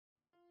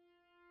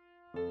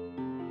Grace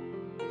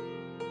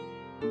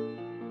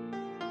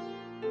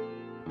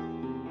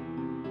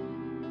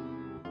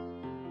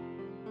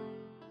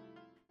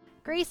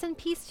and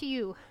peace to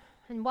you,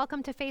 and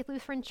welcome to Faith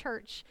Lutheran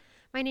Church.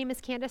 My name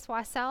is Candace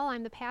Wassell.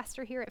 I'm the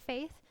pastor here at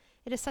Faith.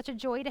 It is such a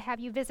joy to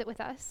have you visit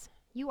with us.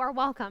 You are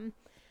welcome,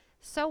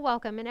 so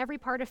welcome in every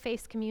part of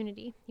Faith's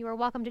community. You are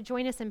welcome to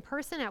join us in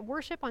person at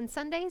worship on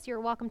Sundays. You're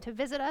welcome to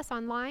visit us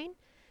online.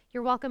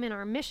 You're welcome in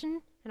our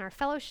mission and our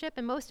fellowship,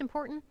 and most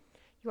important,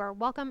 you are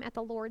welcome at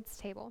the Lord's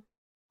table.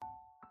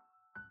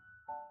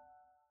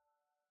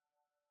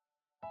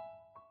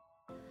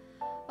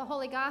 The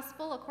Holy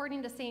Gospel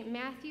according to St.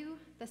 Matthew,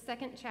 the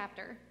 2nd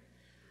chapter.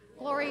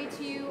 Glory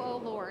to you, O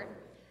Lord.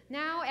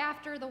 Now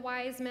after the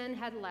wise men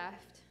had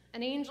left,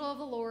 an angel of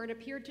the Lord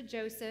appeared to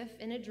Joseph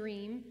in a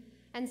dream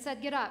and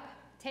said, "Get up,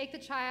 take the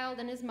child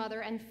and his mother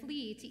and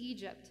flee to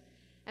Egypt,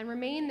 and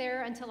remain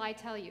there until I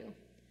tell you.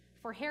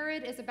 For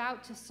Herod is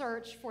about to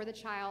search for the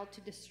child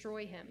to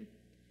destroy him."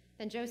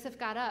 Then Joseph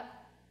got up,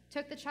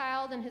 took the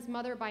child and his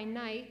mother by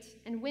night,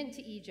 and went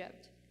to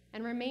Egypt,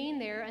 and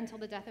remained there until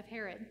the death of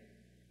Herod.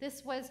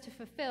 This was to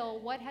fulfill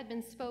what had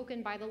been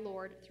spoken by the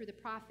Lord through the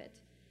prophet,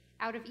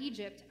 "Out of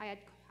Egypt I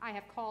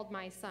have called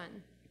my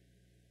son."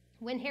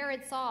 When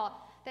Herod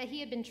saw that he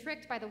had been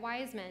tricked by the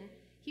wise men,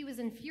 he was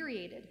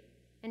infuriated,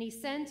 and he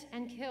sent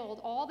and killed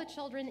all the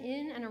children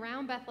in and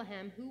around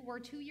Bethlehem who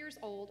were 2 years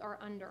old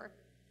or under,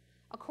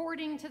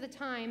 according to the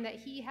time that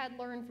he had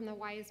learned from the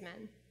wise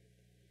men.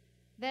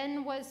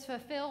 Then was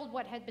fulfilled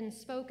what had been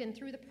spoken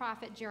through the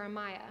prophet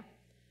Jeremiah.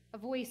 A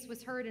voice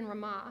was heard in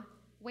Ramah,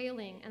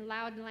 wailing and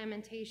loud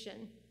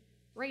lamentation,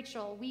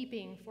 Rachel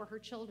weeping for her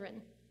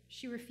children.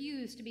 She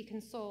refused to be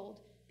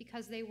consoled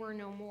because they were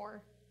no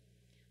more.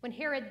 When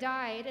Herod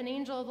died, an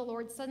angel of the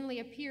Lord suddenly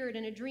appeared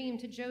in a dream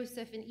to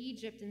Joseph in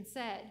Egypt and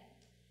said,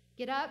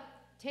 "Get up,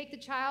 take the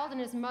child and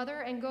his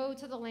mother, and go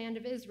to the land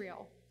of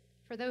Israel,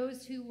 for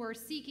those who were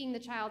seeking the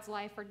child's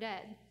life are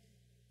dead."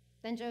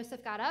 Then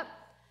Joseph got up,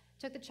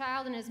 took the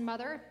child and his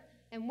mother,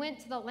 and went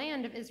to the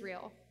land of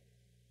Israel.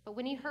 But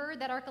when he heard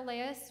that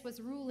Archelaus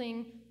was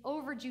ruling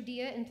over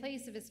Judea in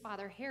place of his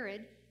father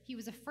Herod, he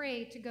was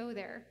afraid to go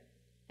there.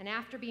 And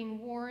after being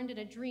warned in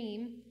a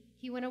dream,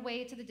 he went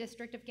away to the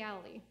district of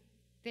Galilee.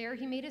 There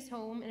he made his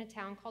home in a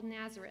town called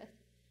Nazareth,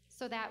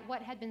 so that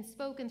what had been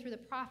spoken through the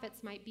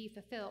prophets might be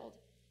fulfilled.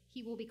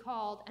 He will be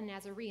called a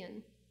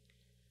Nazarene.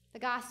 The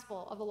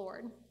Gospel of the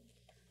Lord.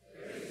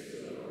 Praise to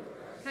the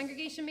Lord.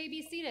 Congregation may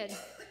be seated.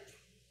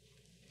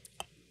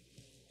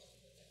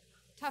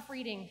 Tough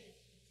reading.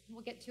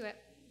 We'll get to it.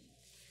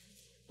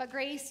 But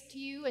grace to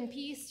you and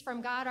peace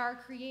from God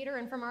our Creator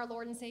and from our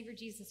Lord and Savior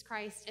Jesus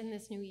Christ in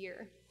this new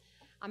year.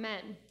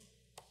 Amen.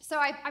 So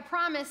I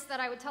promised that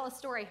I would tell a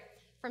story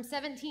from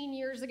 17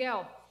 years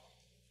ago.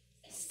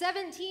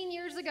 17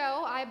 years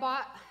ago, I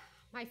bought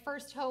my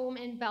first home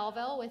in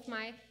Belleville with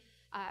my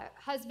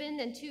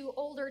husband and 2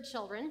 older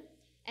children,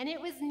 and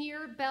it was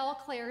near Belle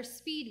Claire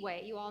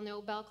Speedway. You all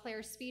know Belle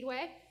Claire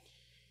Speedway.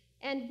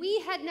 And we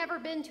had never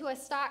been to a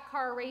stock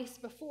car race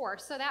before,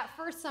 so that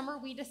first summer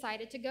we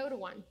decided to go to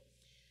one.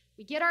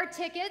 We get our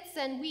tickets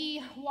and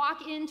we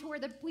walk into where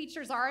the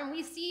bleachers are, and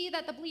we see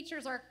that the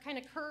bleachers are kind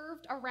of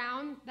curved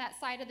around that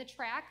side of the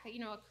track,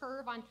 a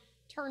curve on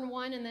turn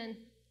 1 and then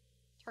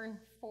turn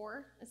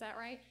 4. Is that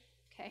right?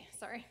 Okay,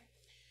 sorry.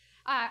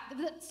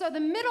 So the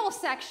middle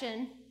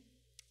section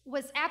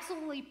was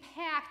absolutely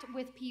packed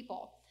with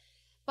people.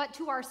 But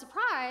to our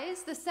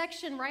surprise, the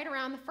section right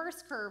around the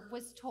first curve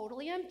was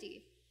totally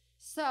empty.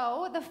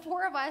 So the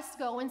 4 of us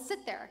go and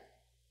sit there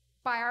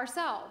by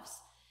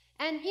ourselves.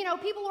 And,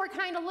 people were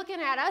kind of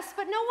looking at us,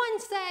 but no one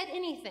said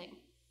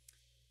anything.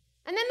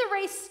 And then the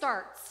race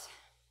starts,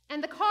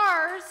 and the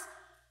cars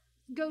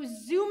go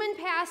zooming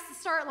past the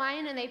start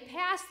line, and they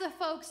pass the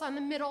folks on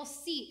the middle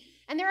seat.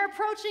 And they're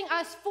approaching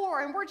us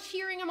 4, and we're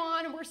cheering them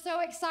on, and we're so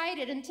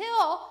excited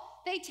until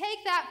they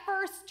take that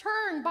first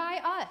turn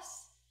by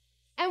us.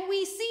 And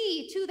we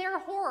see, to their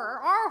horror,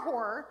 our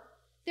horror,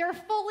 their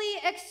fully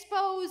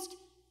exposed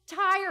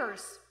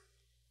tires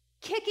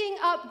kicking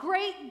up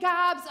great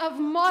gobs of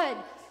mud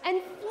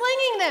and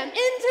flinging them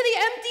into the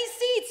empty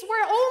seats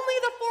where only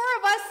the 4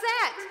 of us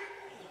sat.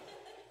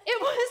 It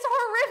was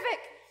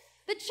horrific.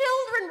 The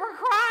children were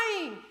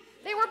crying.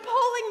 They were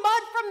pulling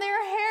mud from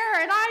their hair,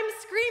 and I'm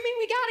screaming,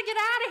 "We got to get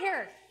out of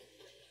here."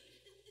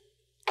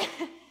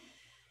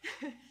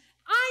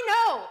 I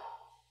know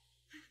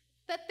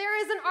that there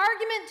is an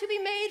argument to be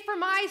made for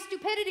my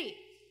stupidity.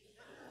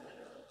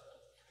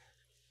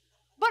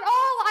 But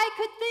all I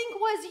could think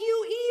was,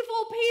 "You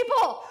evil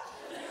people.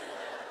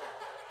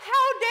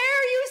 How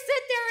dare you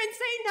sit there and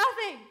say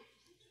nothing?"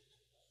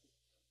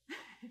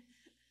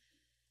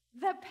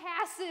 The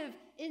passive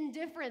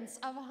indifference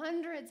of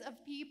hundreds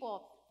of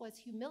people was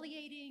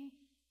humiliating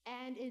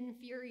and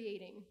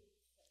infuriating.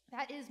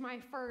 That is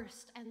my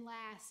first and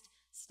last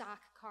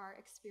stock car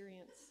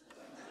experience.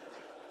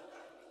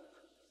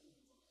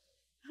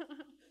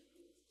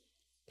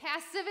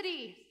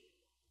 Passivity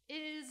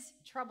is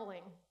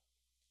troubling.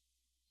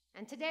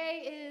 And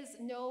today is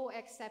no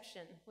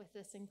exception with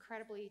this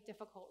incredibly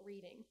difficult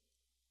reading.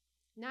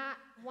 Not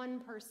one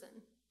person,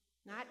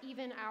 not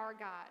even our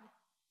God,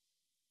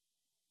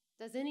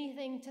 does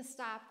anything to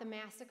stop the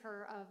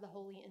massacre of the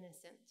holy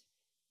innocent.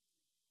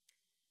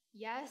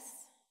 Yes,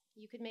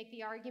 you could make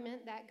the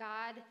argument that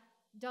God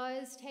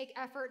does take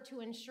effort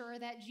to ensure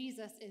that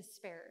Jesus is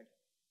spared.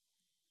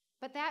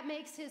 But that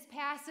makes his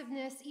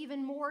passiveness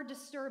even more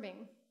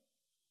disturbing.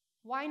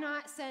 Why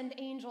not send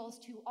angels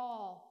to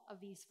all of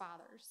these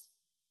fathers?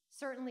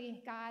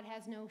 Certainly, God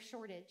has no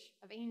shortage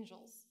of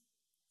angels.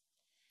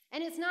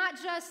 And it's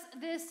not just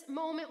this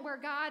moment where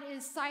God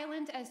is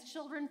silent as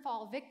children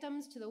fall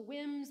victims to the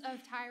whims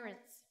of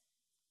tyrants.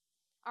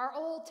 Our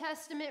Old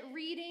Testament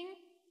reading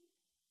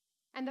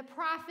and the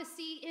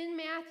prophecy in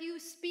Matthew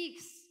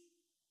speaks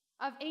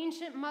of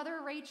ancient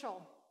Mother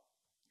Rachel,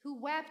 who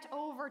wept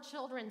over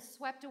children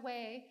swept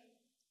away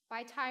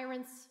by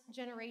tyrants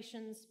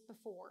generations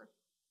before.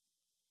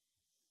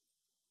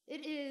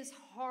 It is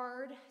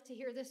hard to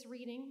hear this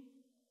reading.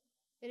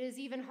 It is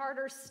even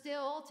harder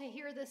still to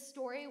hear this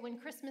story when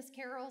Christmas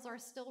carols are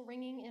still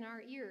ringing in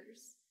our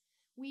ears.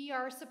 We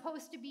are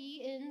supposed to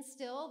be in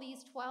still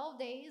these 12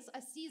 days,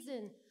 a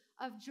season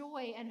of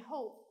joy and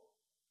hope.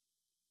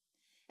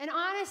 And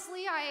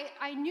honestly,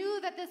 I knew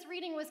that this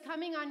reading was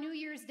coming on New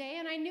Year's Day,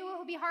 and I knew it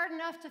would be hard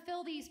enough to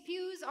fill these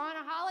pews on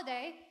a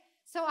holiday.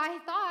 So I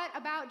thought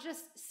about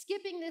just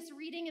skipping this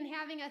reading and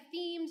having a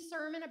themed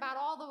sermon about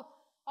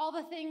all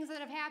the things that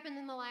have happened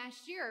in the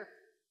last year.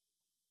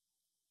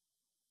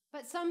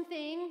 But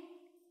someone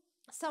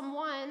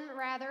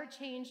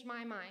changed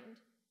my mind.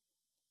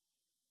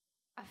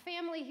 A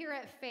family here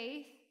at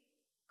Faith,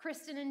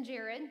 Kristen and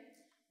Jared,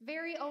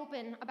 very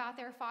open about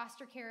their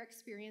foster care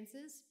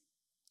experiences.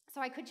 So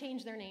I could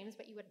change their names,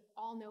 but you would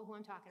all know who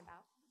I'm talking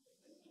about.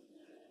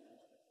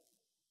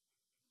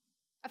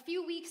 A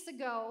few weeks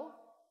ago,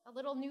 a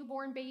little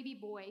newborn baby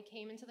boy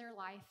came into their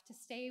life to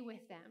stay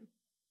with them.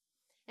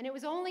 And it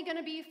was only going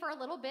to be for a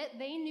little bit.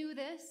 They knew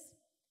this.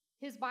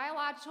 His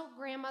biological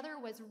grandmother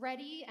was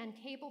ready and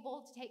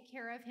capable to take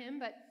care of him,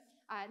 but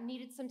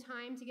needed some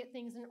time to get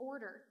things in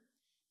order.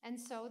 And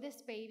so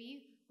this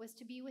baby was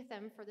to be with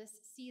them for this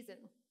season,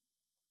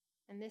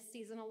 and this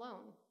season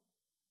alone.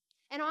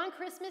 And on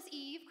Christmas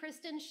Eve,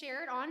 Kristen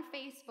shared on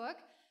Facebook,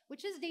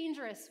 which is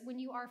dangerous when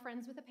you are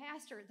friends with a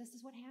pastor. This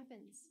is what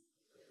happens.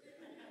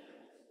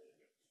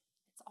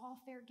 It's all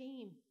fair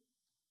game.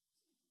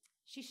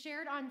 She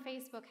shared on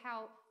Facebook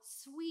how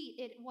sweet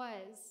it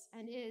was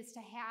and is to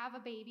have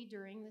a baby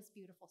during this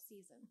beautiful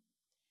season.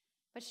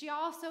 But she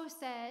also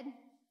said,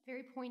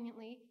 very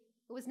poignantly,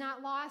 it was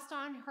not lost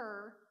on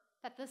her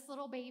that this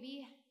little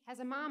baby has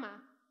a mama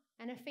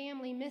and a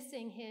family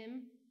missing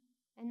him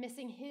and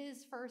missing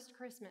his first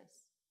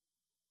Christmas.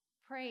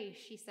 Pray,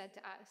 she said to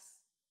us.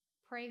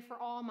 Pray for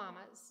all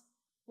mamas,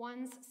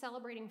 ones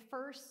celebrating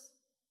firsts,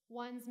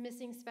 ones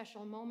missing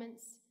special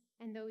moments,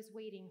 and those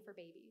waiting for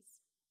babies.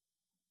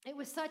 It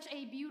was such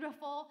a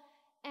beautiful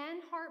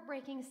and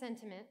heartbreaking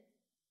sentiment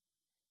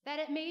that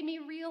it made me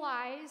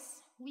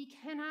realize we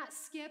cannot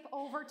skip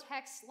over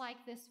texts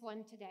like this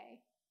one today,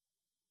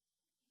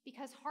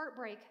 because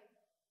heartbreak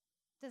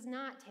does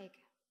not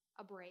take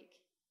a break,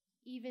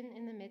 even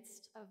in the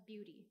midst of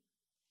beauty.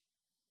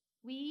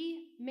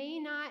 We may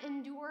not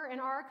endure in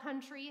our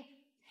country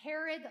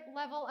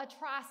Herod-level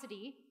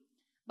atrocity,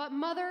 but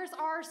mothers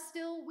are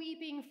still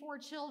weeping for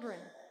children.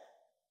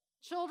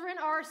 Children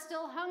are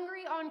still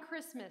hungry on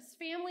Christmas.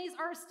 Families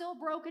are still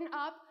broken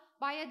up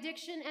by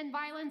addiction and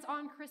violence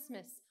on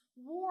Christmas.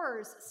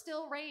 Wars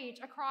still rage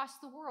across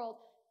the world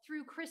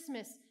through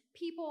Christmas.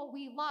 People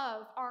we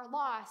love are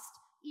lost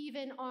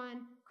even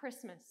on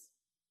Christmas.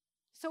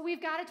 So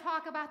we've got to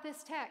talk about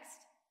this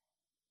text,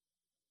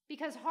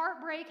 because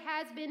heartbreak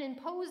has been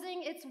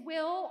imposing its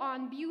will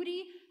on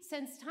beauty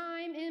since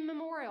time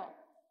immemorial.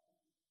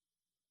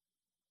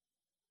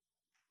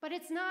 But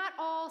it's not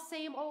all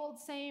same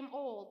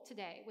old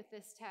today with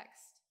this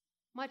text,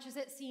 much as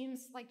it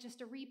seems like just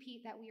a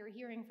repeat that we are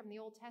hearing from the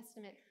Old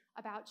Testament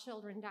about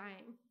children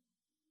dying.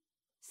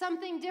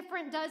 Something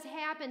different does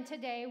happen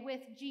today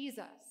with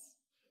Jesus.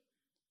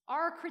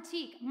 Our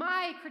critique,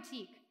 my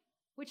critique,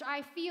 which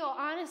I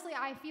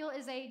feel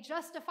is a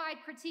justified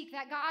critique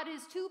that God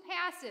is too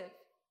passive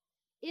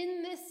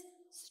in this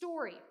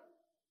story.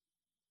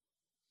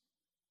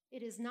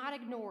 It is not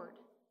ignored.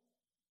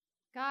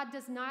 God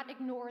does not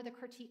ignore the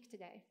critique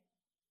today.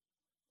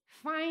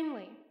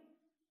 Finally,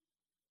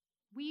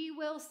 we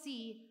will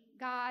see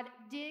God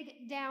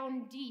dig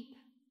down deep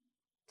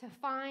to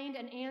find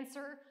an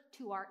answer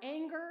to our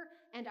anger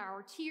and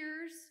our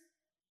tears,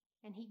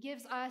 and he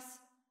gives us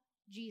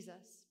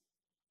Jesus,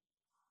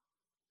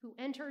 who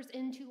enters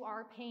into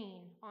our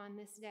pain on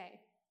this day.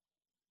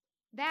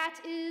 That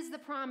is the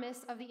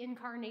promise of the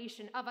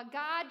incarnation, of a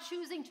God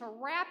choosing to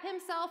wrap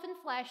himself in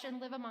flesh and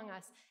live among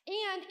us.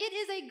 And it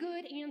is a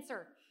good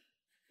answer,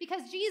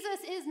 because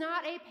Jesus is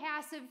not a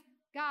passive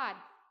God.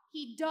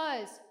 He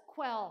does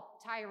quell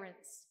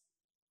tyrants.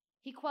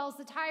 He quells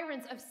the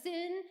tyrants of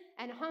sin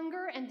and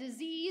hunger and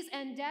disease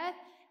and death.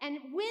 And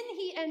when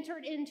he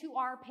entered into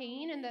our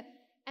pain and the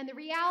and the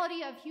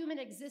reality of human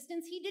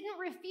existence, he didn't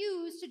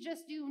refuse to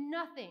just do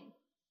nothing.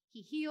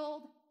 He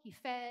healed, he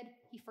fed,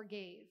 he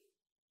forgave.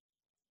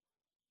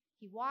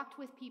 He walked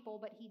with people,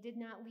 but he did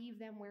not leave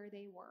them where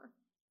they were.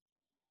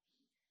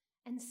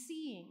 And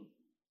seeing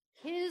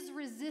his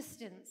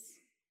resistance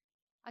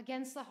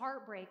against the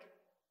heartbreak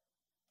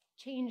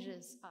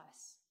changes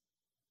us.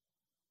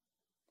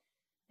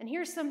 And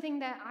here's something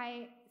that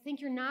I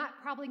think you're not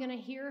probably going to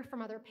hear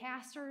from other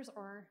pastors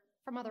or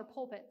from other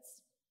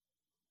pulpits.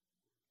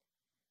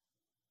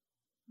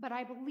 But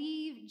I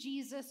believe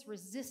Jesus'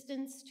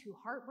 resistance to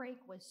heartbreak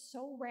was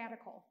so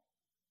radical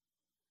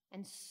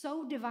and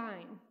so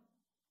divine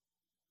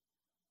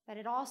that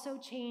it also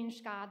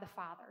changed God the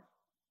Father.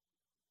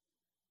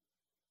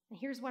 And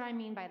here's what I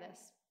mean by this.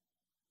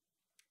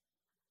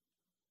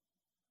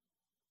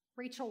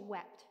 Rachel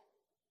wept,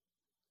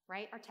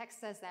 right? Our text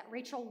says that.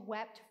 Rachel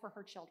wept for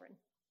her children.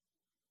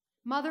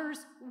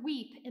 Mothers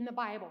weep in the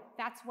Bible.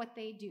 That's what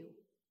they do.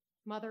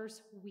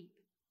 Mothers weep.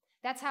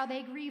 That's how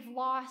they grieve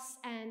loss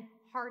and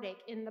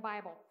heartache in the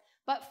Bible.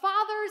 But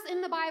fathers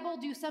in the Bible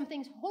do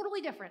something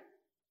totally different.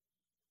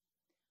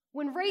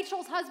 When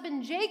Rachel's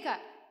husband Jacob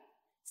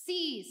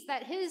sees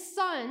that his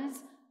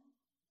son's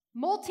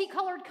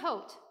multicolored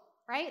coat,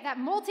 right? That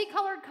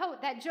multicolored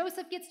coat that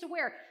Joseph gets to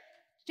wear,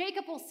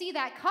 Jacob will see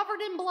that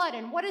covered in blood,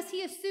 and what does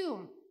he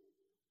assume?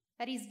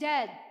 That he's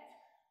dead.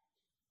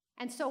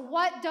 And so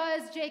what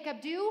does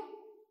Jacob do?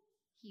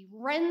 He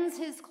rends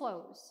his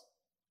clothes.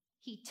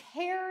 He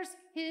tears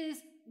his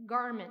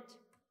garment.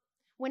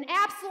 When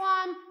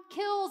Absalom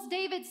kills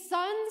David's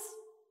sons,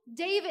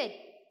 David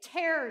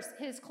tears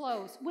his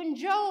clothes. When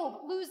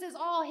Job loses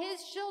all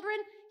his children,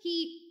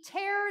 he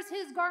tears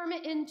his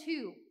garment in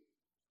two.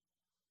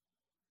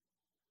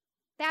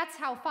 That's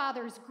how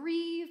fathers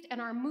grieved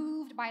and are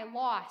moved by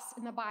loss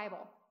in the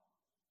Bible.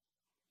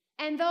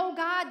 And though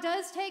God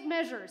does take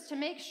measures to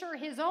make sure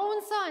his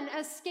own son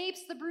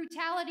escapes the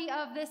brutality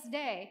of this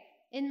day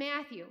in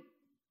Matthew,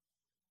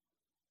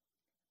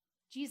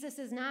 Jesus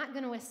is not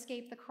going to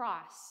escape the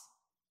cross.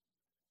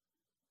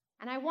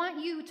 And I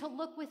want you to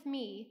look with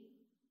me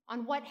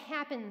on what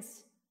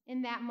happens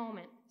in that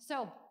moment.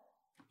 So,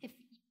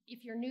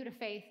 if you're new to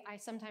faith, I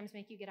sometimes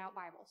make you get out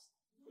Bibles.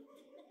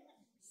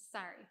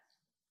 Sorry.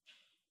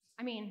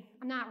 I'm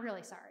not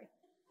really sorry.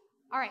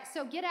 All right,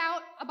 so get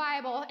out a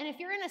Bible, and if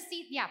you're in a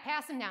seat,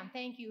 pass them down.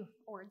 Thank you,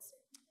 Ords.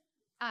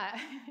 Pass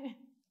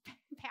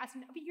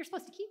them down. But you're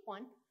supposed to keep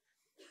one.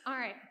 All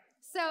right,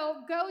 so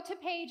go to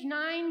page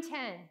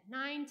 910.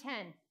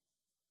 910.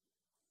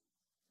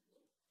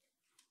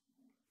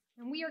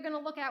 And we are going to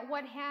look at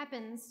what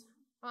happens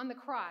on the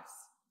cross.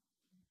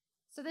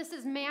 So this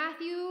is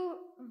Matthew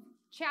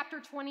chapter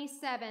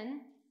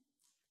 27,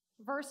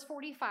 verse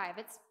 45.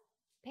 It's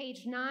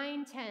page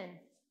 910.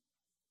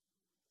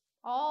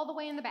 All the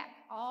way in the back.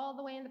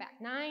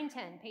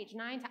 910, page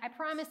 910. I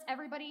promise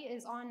everybody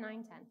is on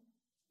 910.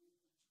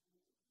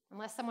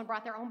 Unless someone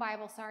brought their own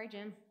Bible. Sorry,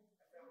 Jim.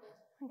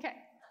 Okay,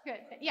 good.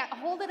 Yeah,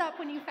 hold it up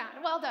when you found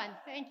it. Well done.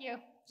 Thank you.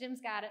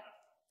 Jim's got it.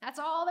 That's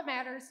all that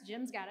matters.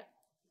 Jim's got it.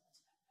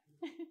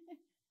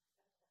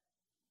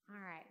 All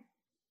right.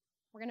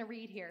 We're going to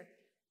read here.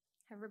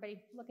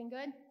 Everybody looking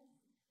good?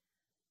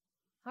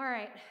 All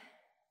right.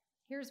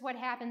 Here's what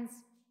happens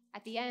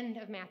at the end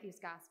of Matthew's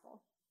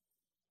gospel.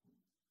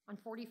 On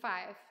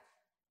 45.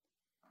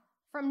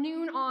 From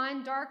noon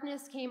on,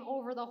 darkness came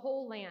over the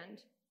whole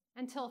land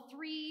until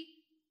 3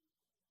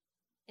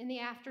 in the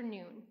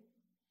afternoon.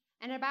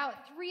 And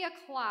about 3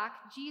 o'clock,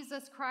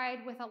 Jesus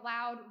cried with a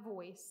loud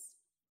voice,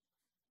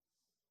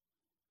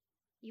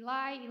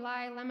 Eli,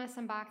 Eli, lema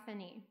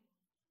sabachthani.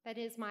 That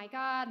is, my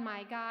God,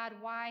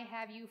 why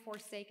have you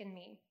forsaken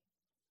me?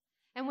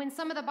 And when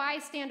some of the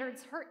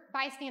bystanders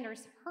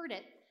heard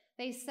it,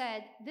 they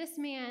said, this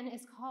man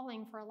is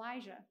calling for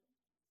Elijah.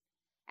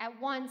 At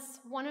once,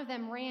 one of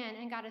them ran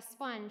and got a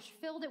sponge,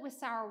 filled it with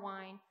sour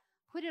wine,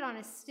 put it on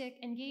a stick,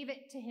 and gave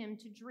it to him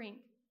to drink.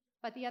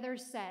 But the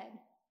others said,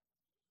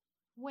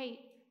 wait,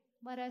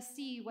 let us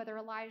see whether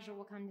Elijah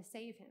will come to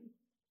save him.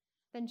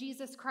 Then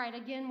Jesus cried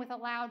again with a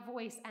loud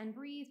voice and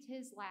breathed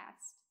his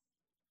last.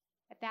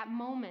 At that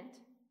moment,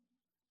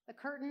 the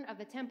curtain of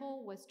the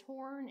temple was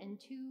torn in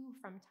two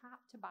from top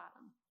to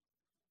bottom.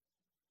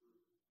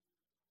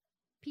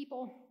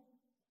 People,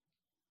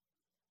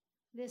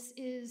 this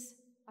is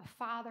a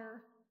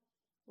father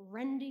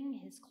rending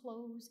his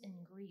clothes in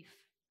grief.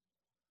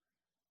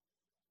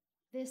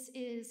 This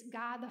is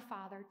God the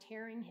Father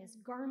tearing his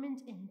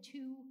garment in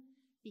two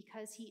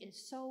because he is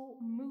so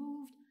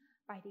moved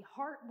by the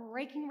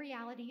heartbreaking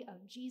reality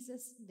of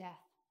Jesus' death.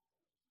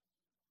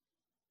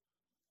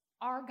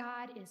 Our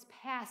God is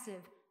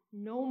passive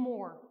no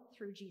more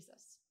through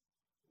Jesus.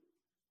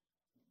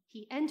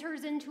 He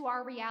enters into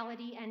our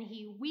reality and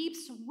he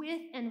weeps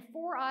with and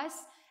for us,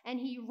 and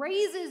he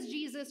raises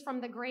Jesus from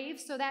the grave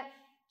so that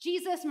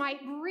Jesus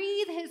might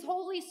breathe his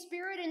Holy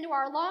Spirit into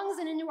our lungs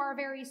and into our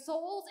very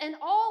souls. And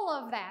all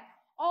of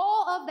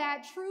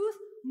that truth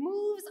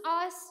moves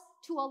us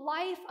to a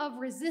life of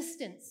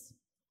resistance,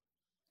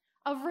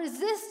 of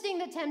resisting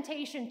the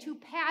temptation to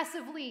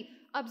passively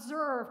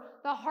observe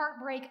the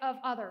heartbreak of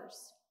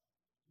others.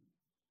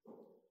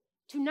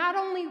 To not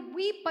only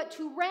weep, but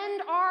to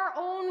rend our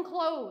own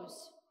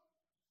clothes.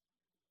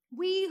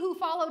 We who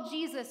follow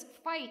Jesus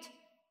fight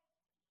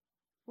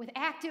with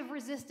active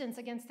resistance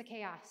against the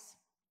chaos,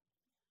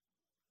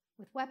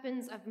 with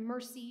weapons of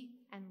mercy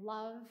and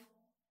love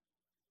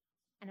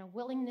and a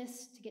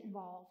willingness to get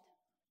involved.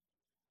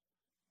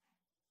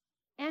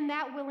 And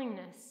that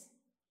willingness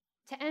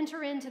to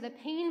enter into the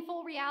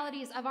painful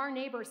realities of our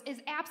neighbors is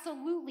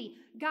absolutely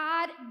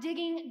God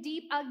digging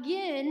deep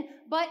again,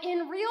 but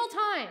in real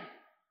time,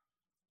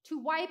 to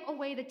wipe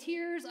away the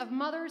tears of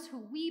mothers who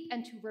weep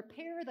and to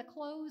repair the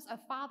clothes of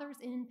fathers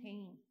in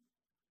pain.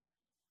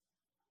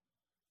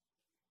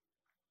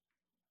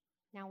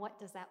 Now, what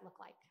does that look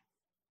like?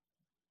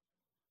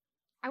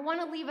 I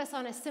want to leave us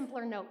on a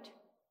simpler note.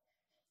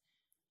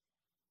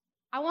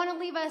 I want to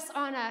leave us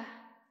on a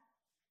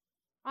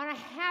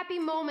happy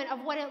moment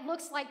of what it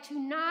looks like to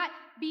not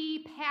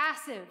be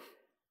passive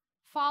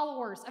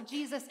followers of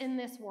Jesus in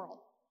this world.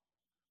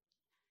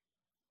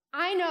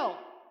 I know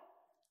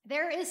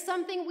there is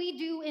something we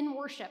do in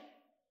worship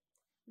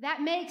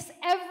that makes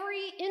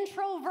every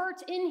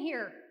introvert in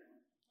here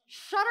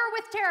shudder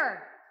with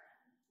terror.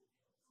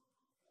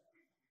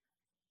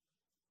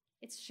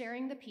 It's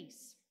sharing the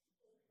peace.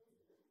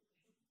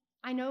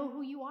 I know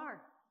who you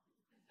are.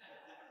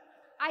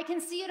 I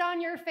can see it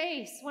on your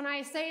face when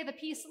I say, "The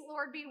peace of the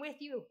Lord be with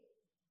you."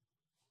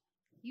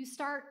 You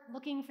start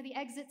looking for the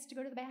exits to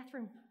go to the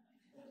bathroom.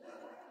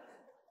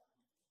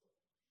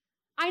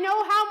 I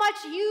know how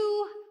much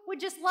you would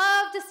just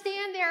love to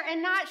stand there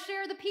and not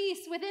share the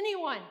peace with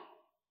anyone.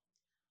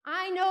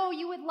 I know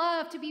you would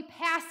love to be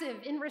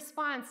passive in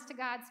response to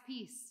God's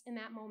peace in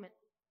that moment.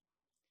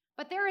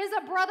 But there is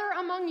a brother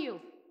among you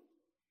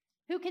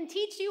who can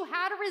teach you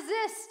how to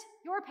resist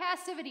your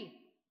passivity.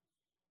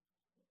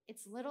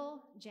 It's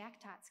little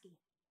Jack Totsky.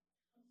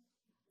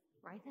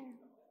 Right there.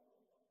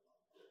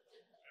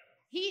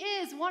 He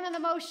is one of the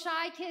most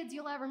shy kids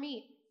you'll ever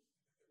meet.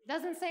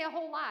 Doesn't say a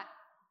whole lot.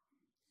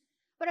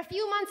 But a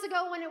few months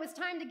ago, when it was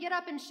time to get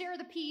up and share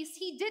the peace,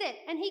 he did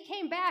it, and he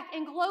came back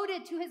and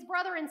gloated to his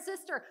brother and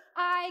sister,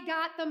 "I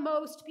got the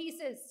most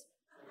pieces."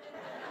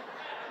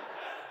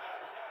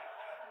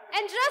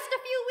 And just a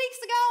few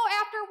weeks ago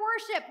after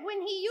worship,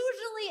 when he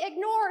usually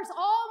ignores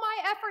all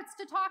my efforts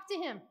to talk to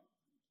him,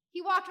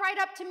 he walked right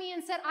up to me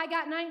and said, "I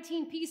got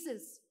 19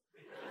 pieces,"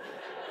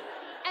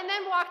 and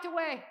then walked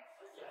away.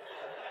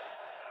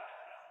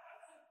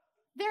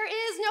 There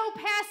is no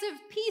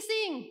passive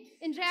piecing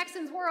in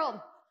Jackson's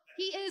world.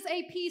 He is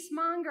a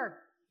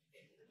peacemonger.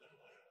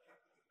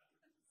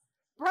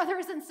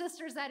 Brothers and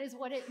sisters, that is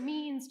what it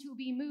means to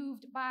be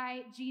moved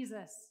by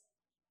Jesus.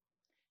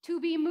 To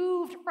be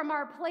moved from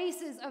our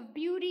places of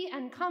beauty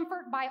and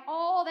comfort by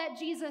all that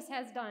Jesus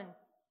has done.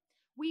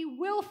 We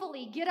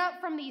willfully get up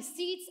from these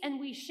seats and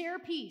we share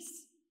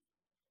peace.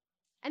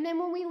 And then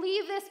when we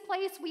leave this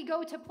place, we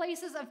go to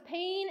places of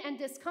pain and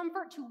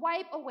discomfort to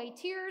wipe away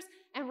tears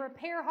and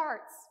repair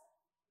hearts.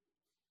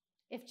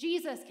 If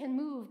Jesus can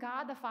move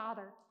God the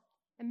Father,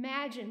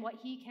 imagine what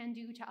he can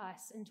do to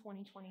us in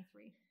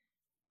 2023.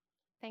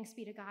 Thanks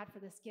be to God for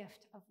this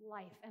gift of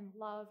life and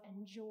love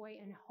and joy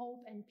and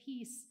hope and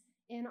peace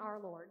in our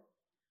Lord.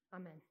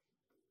 Amen.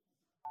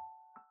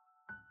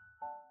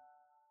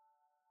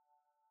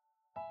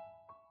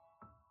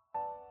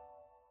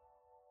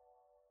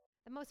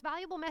 The most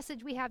valuable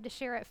message we have to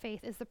share at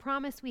Faith is the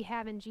promise we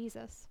have in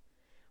Jesus.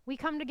 We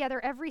come together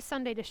every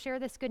Sunday to share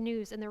this good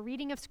news in the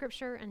reading of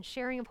Scripture and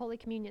sharing of Holy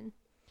Communion.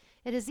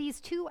 It is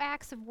these two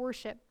acts of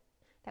worship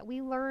that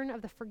we learn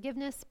of the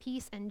forgiveness,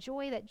 peace, and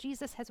joy that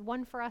Jesus has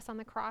won for us on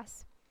the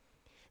cross.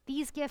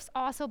 These gifts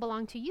also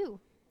belong to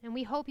you, and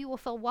we hope you will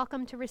feel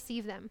welcome to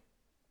receive them.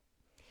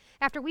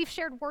 After we've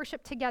shared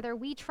worship together,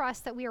 we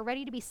trust that we are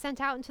ready to be sent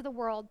out into the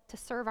world to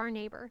serve our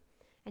neighbor,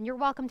 and you're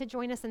welcome to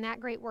join us in that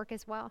great work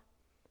as well.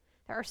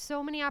 There are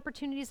so many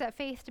opportunities at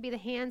Faith to be the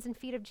hands and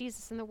feet of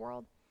Jesus in the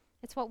world.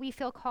 It's what we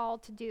feel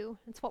called to do.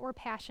 It's what we're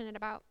passionate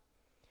about.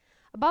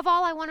 Above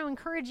all, I want to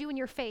encourage you in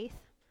your faith.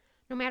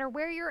 No matter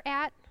where you're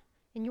at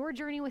in your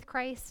journey with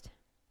Christ,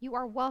 you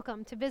are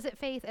welcome to visit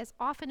Faith as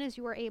often as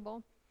you are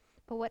able.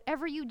 But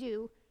whatever you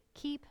do,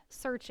 keep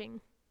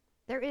searching.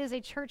 There is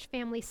a church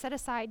family set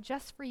aside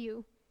just for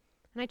you,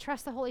 and I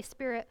trust the Holy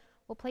Spirit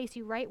will place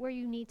you right where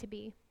you need to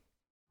be.